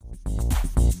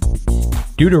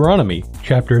Deuteronomy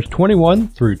chapters 21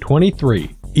 through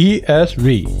 23,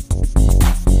 ESV.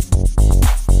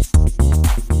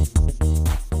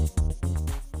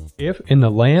 If in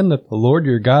the land that the Lord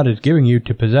your God is giving you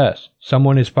to possess,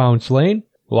 someone is found slain,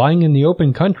 lying in the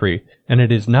open country, and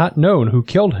it is not known who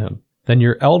killed him, then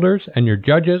your elders and your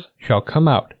judges shall come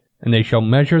out, and they shall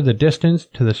measure the distance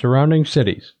to the surrounding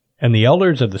cities. And the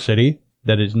elders of the city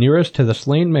that is nearest to the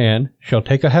slain man shall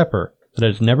take a heifer that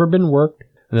has never been worked,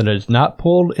 and that is not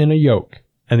pulled in a yoke.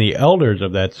 And the elders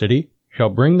of that city shall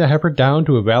bring the heifer down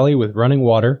to a valley with running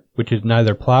water, which is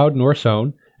neither plowed nor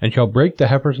sown, and shall break the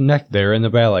heifer's neck there in the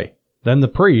valley. Then the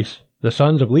priests, the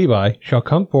sons of Levi, shall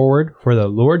come forward, for the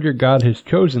Lord your God has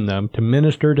chosen them to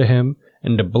minister to him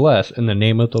and to bless in the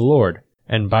name of the Lord.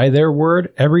 And by their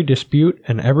word every dispute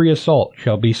and every assault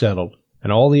shall be settled.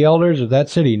 And all the elders of that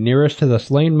city nearest to the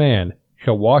slain man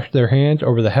shall wash their hands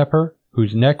over the heifer,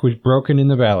 whose neck was broken in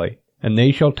the valley. And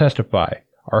they shall testify,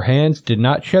 Our hands did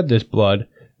not shed this blood,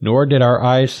 nor did our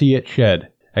eyes see it shed.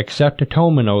 Accept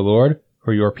atonement, O Lord,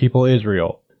 for your people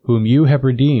Israel, whom you have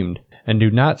redeemed, and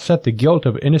do not set the guilt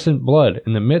of innocent blood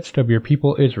in the midst of your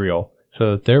people Israel,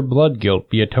 so that their blood guilt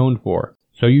be atoned for.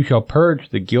 So you shall purge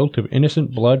the guilt of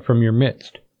innocent blood from your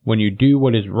midst, when you do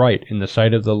what is right in the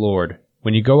sight of the Lord.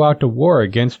 When you go out to war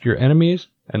against your enemies,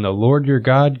 and the Lord your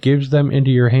God gives them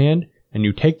into your hand, and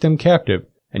you take them captive,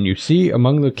 and you see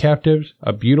among the captives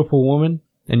a beautiful woman,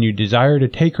 and you desire to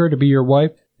take her to be your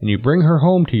wife, and you bring her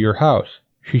home to your house,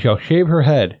 she shall shave her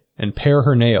head, and pare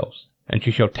her nails, and she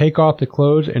shall take off the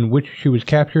clothes in which she was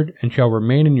captured, and shall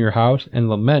remain in your house, and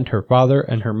lament her father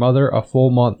and her mother a full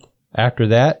month. After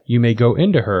that you may go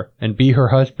into her, and be her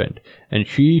husband, and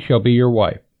she shall be your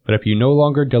wife. But if you no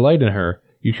longer delight in her,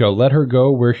 you shall let her go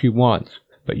where she wants,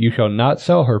 but you shall not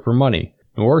sell her for money,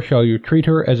 nor shall you treat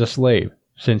her as a slave,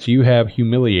 since you have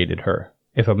humiliated her.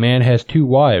 If a man has two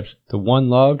wives, the one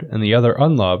loved and the other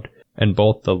unloved, and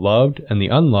both the loved and the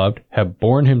unloved have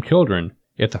borne him children,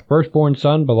 if the firstborn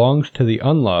son belongs to the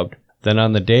unloved, then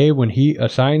on the day when he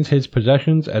assigns his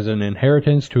possessions as an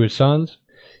inheritance to his sons,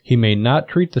 he may not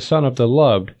treat the son of the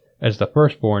loved as the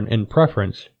firstborn in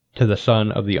preference to the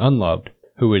son of the unloved,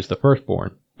 who is the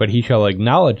firstborn. But he shall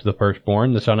acknowledge the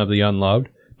firstborn, the son of the unloved,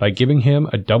 by giving him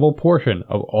a double portion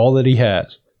of all that he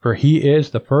has. For he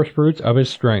is the firstfruits of his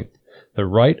strength. The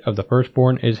right of the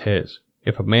firstborn is his.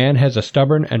 If a man has a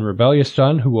stubborn and rebellious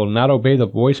son who will not obey the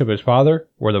voice of his father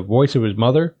or the voice of his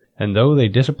mother, and though they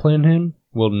discipline him,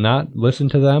 will not listen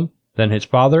to them, then his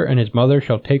father and his mother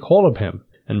shall take hold of him,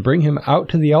 and bring him out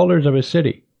to the elders of his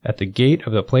city, at the gate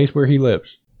of the place where he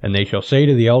lives. And they shall say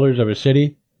to the elders of his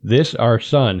city, This our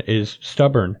son is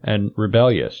stubborn and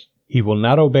rebellious. He will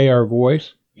not obey our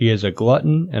voice. He is a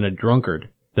glutton and a drunkard.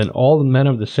 Then all the men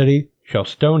of the city shall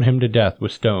stone him to death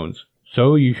with stones.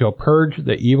 So you shall purge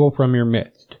the evil from your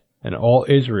midst, and all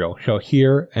Israel shall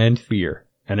hear and fear.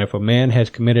 And if a man has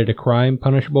committed a crime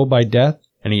punishable by death,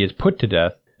 and he is put to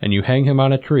death, and you hang him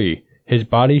on a tree, his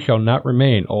body shall not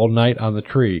remain all night on the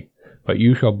tree, but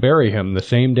you shall bury him the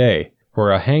same day,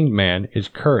 for a hanged man is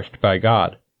cursed by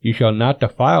God. You shall not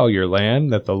defile your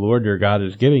land that the Lord your God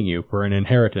is giving you for an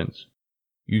inheritance.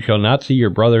 You shall not see your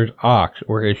brother's ox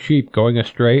or his sheep going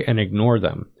astray and ignore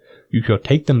them. You shall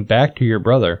take them back to your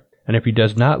brother, and if he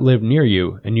does not live near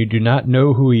you, and you do not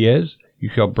know who he is, you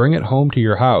shall bring it home to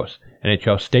your house, and it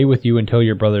shall stay with you until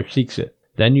your brother seeks it.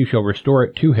 Then you shall restore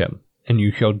it to him, and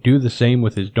you shall do the same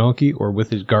with his donkey or with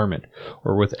his garment,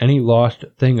 or with any lost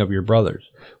thing of your brother's,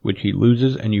 which he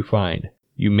loses and you find.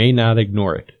 You may not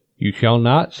ignore it. You shall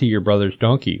not see your brother's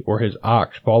donkey or his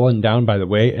ox fallen down by the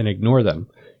way and ignore them.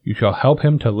 You shall help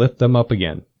him to lift them up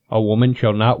again. A woman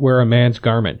shall not wear a man's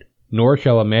garment, nor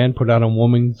shall a man put on a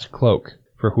woman's cloak.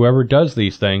 For whoever does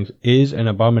these things is an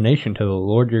abomination to the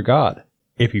Lord your God.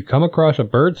 If you come across a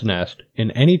bird's nest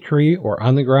in any tree or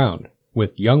on the ground,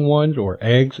 with young ones or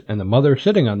eggs, and the mother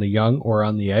sitting on the young or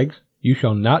on the eggs, you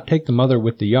shall not take the mother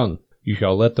with the young. You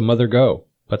shall let the mother go.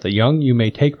 But the young you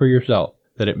may take for yourself,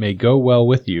 that it may go well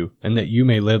with you, and that you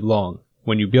may live long.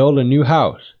 When you build a new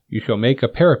house, you shall make a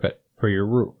parapet for your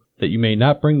roof, that you may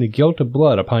not bring the guilt of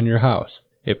blood upon your house,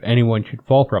 if anyone should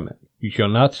fall from it. You shall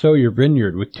not sow your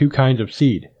vineyard with two kinds of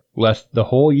seed, lest the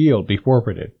whole yield be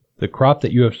forfeited. The crop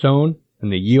that you have sown,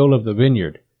 and the yield of the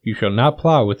vineyard, you shall not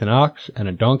plow with an ox and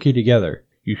a donkey together.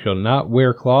 You shall not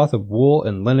wear cloth of wool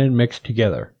and linen mixed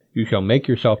together. You shall make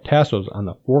yourself tassels on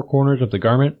the four corners of the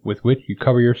garment with which you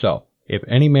cover yourself. If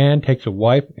any man takes a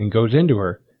wife and goes into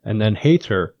her, and then hates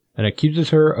her, and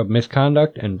accuses her of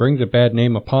misconduct, and brings a bad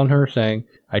name upon her, saying,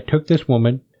 I took this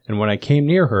woman, and when I came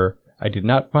near her, I did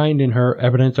not find in her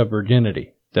evidence of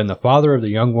virginity. Then the father of the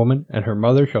young woman and her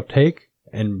mother shall take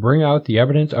and bring out the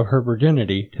evidence of her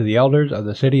virginity to the elders of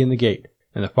the city in the gate.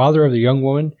 And the father of the young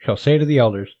woman shall say to the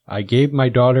elders, I gave my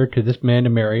daughter to this man to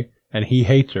marry, and he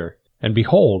hates her. And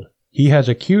behold, he has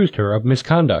accused her of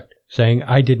misconduct, saying,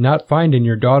 I did not find in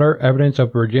your daughter evidence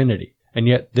of virginity, and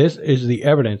yet this is the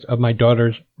evidence of my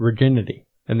daughter's virginity.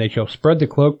 And they shall spread the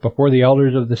cloak before the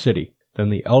elders of the city. Then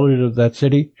the elders of that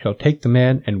city shall take the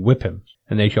man and whip him.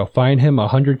 And they shall fine him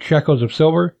 100 shekels of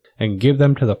silver, and give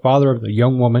them to the father of the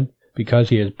young woman, because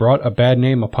he has brought a bad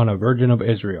name upon a virgin of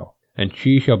Israel. And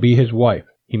she shall be his wife.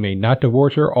 He may not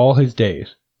divorce her all his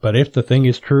days. But if the thing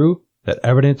is true, that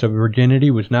evidence of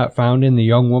virginity was not found in the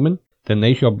young woman, then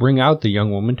they shall bring out the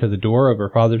young woman to the door of her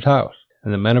father's house,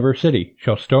 and the men of her city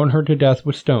shall stone her to death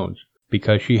with stones,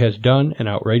 because she has done an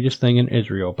outrageous thing in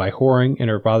Israel by whoring in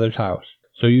her father's house.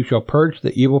 So you shall purge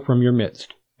the evil from your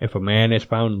midst. If a man is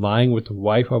found lying with the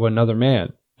wife of another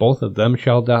man, both of them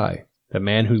shall die, the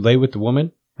man who lay with the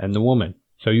woman, and the woman.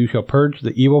 So you shall purge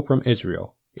the evil from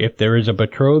Israel. If there is a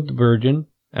betrothed virgin,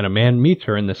 and a man meets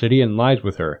her in the city and lies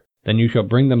with her, then you shall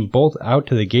bring them both out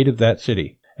to the gate of that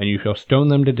city, and you shall stone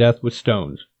them to death with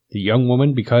stones, the young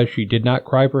woman because she did not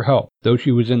cry for help, though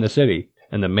she was in the city,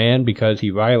 and the man because he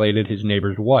violated his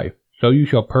neighbor's wife. So you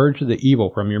shall purge the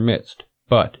evil from your midst.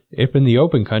 But if in the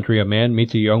open country a man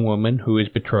meets a young woman who is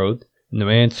betrothed, and the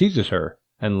man seizes her,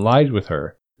 and lies with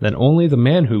her, then only the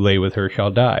man who lay with her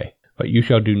shall die. But you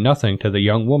shall do nothing to the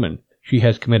young woman. She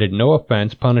has committed no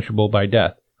offense punishable by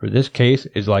death. For this case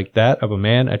is like that of a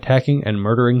man attacking and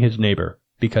murdering his neighbor,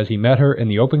 because he met her in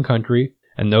the open country,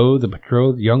 and though the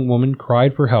betrothed young woman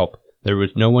cried for help, there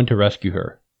was no one to rescue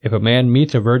her. If a man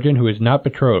meets a virgin who is not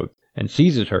betrothed, and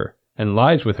seizes her, and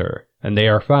lies with her, and they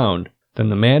are found, then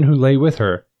the man who lay with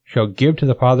her shall give to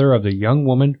the father of the young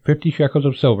woman 50 shekels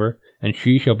of silver, and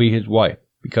she shall be his wife,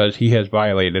 because he has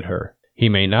violated her. He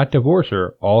may not divorce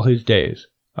her all his days.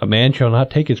 A man shall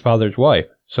not take his father's wife,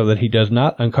 so that he does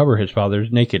not uncover his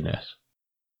father's nakedness.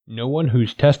 No one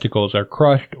whose testicles are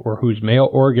crushed or whose male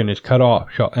organ is cut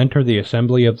off shall enter the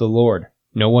assembly of the Lord.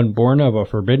 No one born of a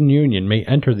forbidden union may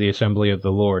enter the assembly of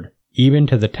the Lord. Even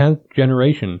to the 10th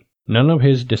generation, none of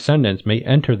his descendants may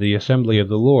enter the assembly of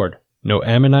the Lord. No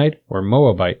Ammonite or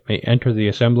Moabite may enter the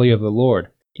assembly of the Lord.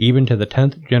 Even to the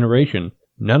 10th generation,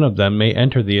 none of them may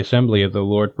enter the assembly of the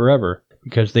Lord forever,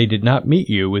 because they did not meet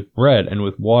you with bread and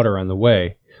with water on the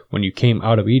way, when you came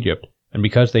out of Egypt, and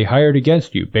because they hired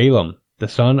against you Balaam, the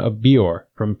son of Beor,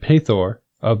 from Pethor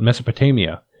of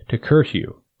Mesopotamia, to curse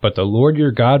you. But the Lord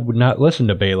your God would not listen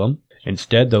to Balaam.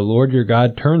 Instead, the Lord your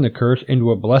God turned the curse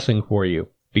into a blessing for you,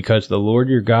 because the Lord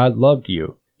your God loved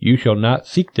you. You shall not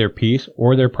seek their peace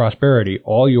or their prosperity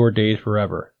all your days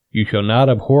forever. You shall not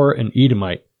abhor an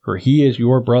Edomite, for he is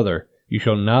your brother. You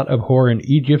shall not abhor an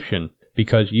Egyptian,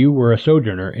 because you were a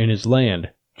sojourner in his land.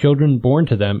 Children born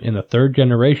to them in the 3rd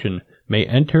generation may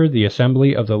enter the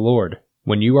assembly of the Lord.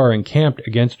 When you are encamped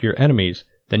against your enemies,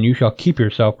 then you shall keep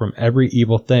yourself from every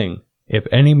evil thing. If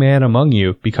any man among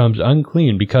you becomes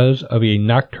unclean because of a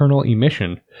nocturnal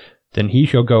emission, then he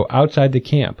shall go outside the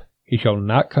camp. He shall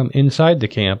not come inside the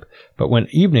camp, but when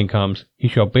evening comes, he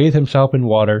shall bathe himself in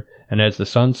water, and as the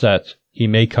sun sets, he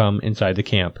may come inside the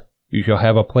camp. You shall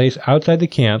have a place outside the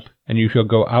camp, and you shall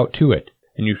go out to it,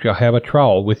 and you shall have a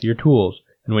trowel with your tools,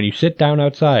 and when you sit down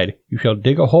outside, you shall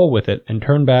dig a hole with it, and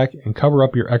turn back, and cover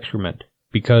up your excrement,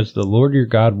 because the Lord your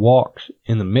God walks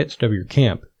in the midst of your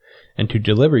camp, and to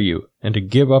deliver you, and to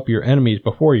give up your enemies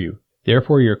before you.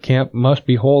 Therefore your camp must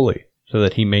be holy, so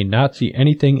that he may not see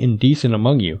anything indecent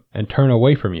among you, and turn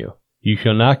away from you. You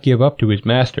shall not give up to his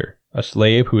master, a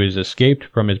slave who is escaped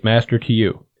from his master to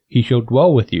you. He shall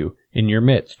dwell with you in your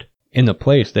midst, in the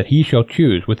place that he shall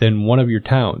choose within one of your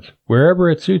towns, wherever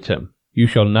it suits him. You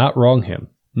shall not wrong him.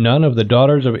 None of the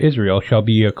daughters of Israel shall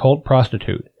be a cult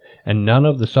prostitute, and none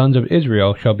of the sons of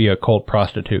Israel shall be a cult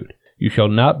prostitute. You shall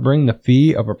not bring the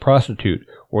fee of a prostitute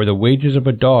or the wages of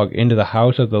a dog into the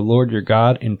house of the Lord your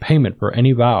God in payment for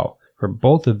any vow, for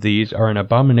both of these are an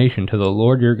abomination to the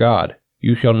Lord your God.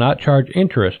 You shall not charge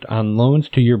interest on loans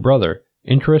to your brother,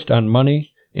 interest on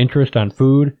money, interest on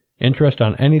food, interest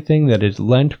on anything that is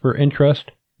lent for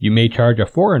interest. You may charge a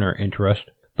foreigner interest,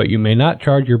 but you may not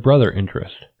charge your brother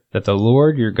interest, that the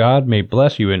Lord your God may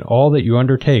bless you in all that you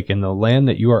undertake in the land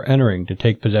that you are entering to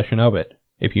take possession of it.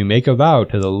 If you make a vow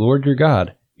to the Lord your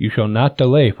God, you shall not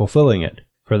delay fulfilling it,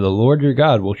 for the Lord your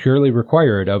God will surely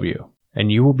require it of you,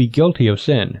 and you will be guilty of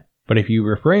sin. But if you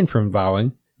refrain from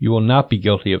vowing, you will not be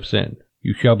guilty of sin.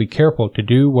 You shall be careful to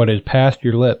do what is past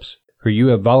your lips, for you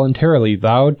have voluntarily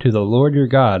vowed to the Lord your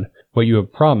God what you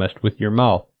have promised with your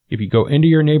mouth. If you go into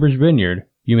your neighbor's vineyard,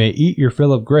 you may eat your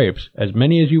fill of grapes, as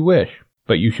many as you wish,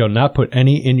 but you shall not put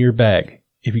any in your bag.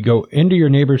 If you go into your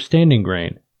neighbor's standing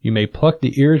grain, you may pluck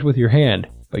the ears with your hand,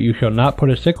 but you shall not put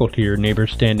a sickle to your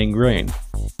neighbor's standing grain.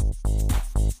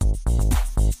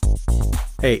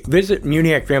 Hey, visit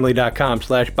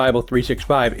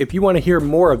muniacfamily.com/Bible365 if you want to hear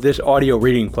more of this audio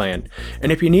reading plan.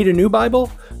 And if you need a new Bible,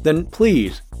 then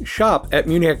please shop at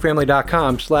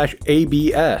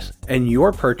muniacfamily.com/ABS, and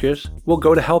your purchase will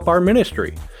go to help our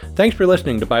ministry. Thanks for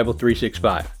listening to Bible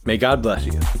 365. May God bless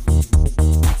you.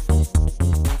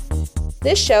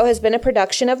 This show has been a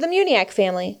production of the Muniac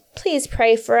family. Please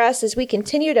pray for us as we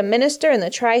continue to minister in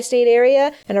the tri-state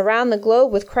area and around the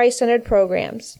globe with Christ-centered programs.